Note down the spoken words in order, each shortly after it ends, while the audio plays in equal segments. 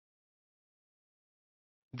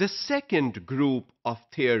The second group of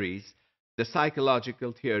theories, the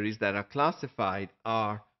psychological theories that are classified,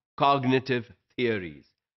 are cognitive theories.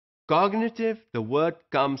 Cognitive, the word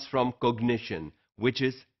comes from cognition, which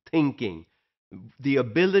is thinking. The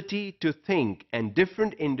ability to think, and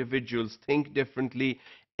different individuals think differently.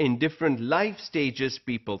 In different life stages,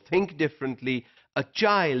 people think differently. A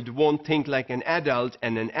child won't think like an adult,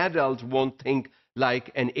 and an adult won't think like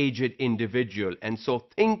an aged individual. And so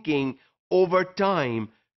thinking over time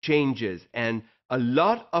changes. And a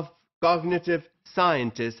lot of cognitive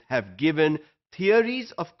scientists have given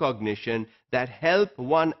theories of cognition that help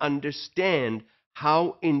one understand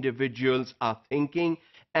how individuals are thinking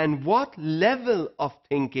and what level of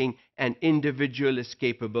thinking an individual is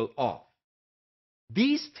capable of.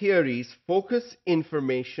 These theories focus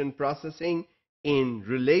information processing in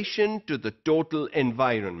relation to the total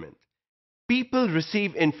environment. People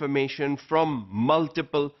receive information from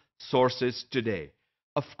multiple sources today.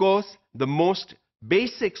 Of course, the most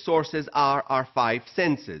basic sources are our five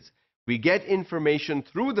senses. We get information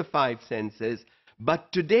through the five senses,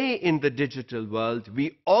 but today in the digital world,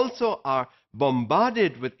 we also are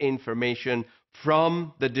bombarded with information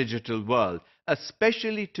from the digital world,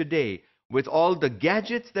 especially today with all the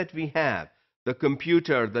gadgets that we have, the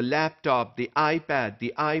computer, the laptop, the iPad,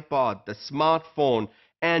 the iPod, the smartphone,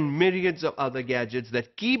 and myriads of other gadgets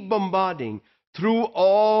that keep bombarding through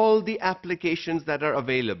all the applications that are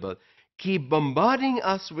available, keep bombarding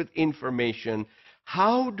us with information.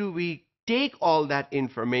 How do we take all that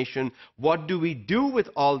information? What do we do with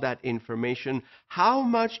all that information? How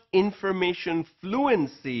much information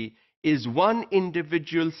fluency is one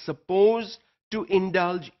individual supposed to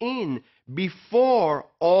indulge in before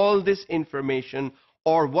all this information,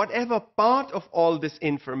 or whatever part of all this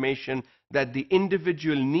information that the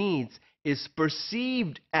individual needs, is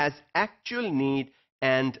perceived as actual need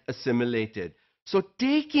and assimilated? So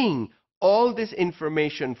taking all this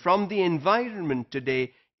information from the environment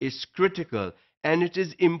today is critical, and it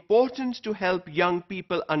is important to help young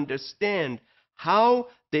people understand how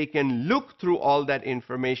they can look through all that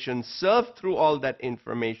information, surf through all that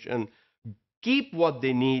information, keep what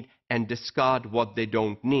they need and discard what they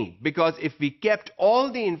don't need. Because if we kept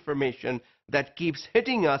all the information that keeps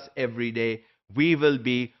hitting us every day, we will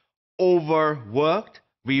be overworked,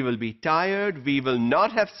 we will be tired, we will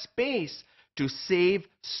not have space to save,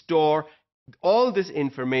 store all this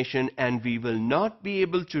information, and we will not be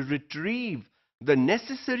able to retrieve the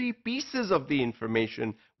necessary pieces of the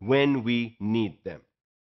information when we need them.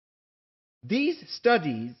 These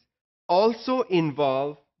studies also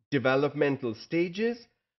involve developmental stages,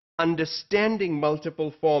 understanding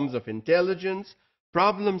multiple forms of intelligence,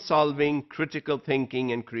 problem solving, critical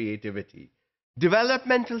thinking, and creativity.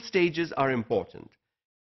 Developmental stages are important.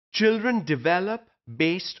 Children develop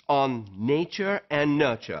based on nature and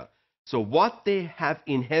nurture. So what they have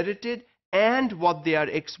inherited and what they are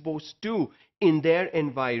exposed to in their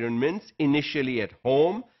environments, initially at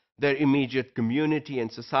home, their immediate community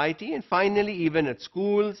and society, and finally even at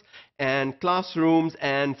schools and classrooms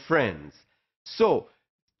and friends. So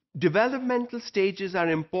developmental stages are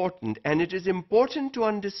important, and it is important to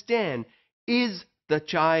understand, is the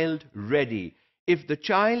child ready? If the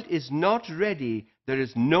child is not ready, there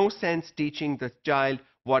is no sense teaching the child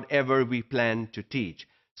whatever we plan to teach.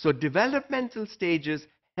 So developmental stages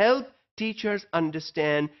help teachers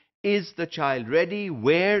understand, is the child ready,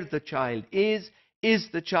 where the child is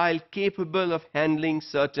the child capable of handling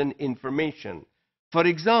certain information. For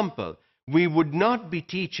example, we would not be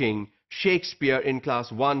teaching Shakespeare in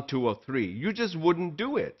class 1, 2, or 3. You just wouldn't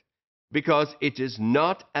do it because it is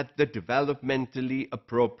not at the developmentally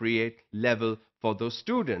appropriate level for those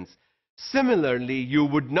students. Similarly, you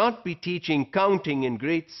would not be teaching counting in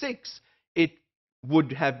grade 6. It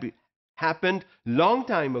would have happened long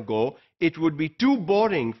time ago. It would be too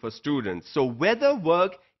boring for students. So whether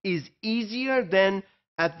work is easier than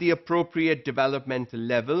at the appropriate developmental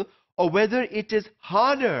level, or whether it is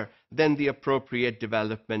harder than the appropriate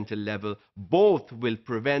developmental level, both will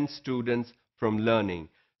prevent students from learning.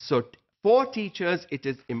 So for teachers, it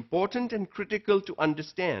is important and critical to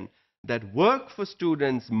understand that work for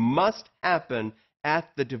students must happen at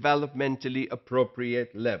the developmentally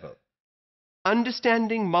appropriate level.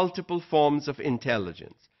 Understanding multiple forms of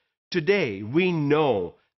intelligence. Today, we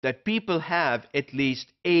know that people have at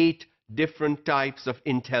least 8 different types of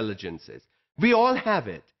intelligences. We all have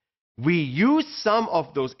it. We use some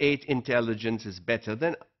of those 8 intelligences better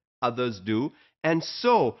than others do. And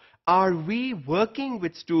so, are we working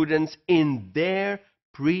with students in their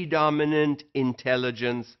predominant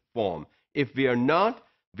intelligence form? If we are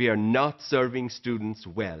not serving students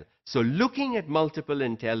well. So looking at multiple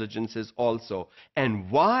intelligences also, and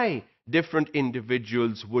why different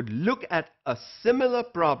individuals would look at a similar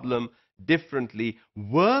problem differently,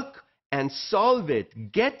 work and solve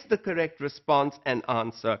it, get the correct response and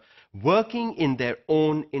answer, working in their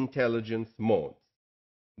own intelligence modes.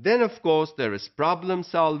 Then, of course, there is problem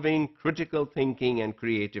solving, critical thinking, and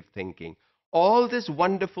creative thinking. All this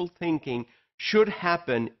wonderful thinking should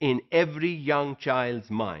happen in every young child's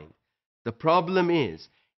mind. The problem is,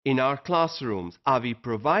 in our classrooms, are we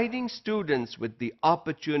providing students with the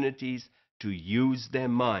opportunities to use their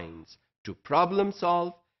minds, to problem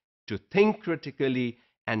solve, to think critically,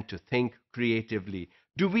 and to think creatively?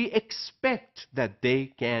 Do we expect that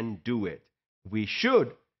they can do it? We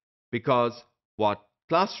should, because what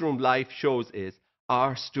classroom life shows is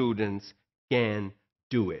our students can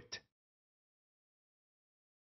do it.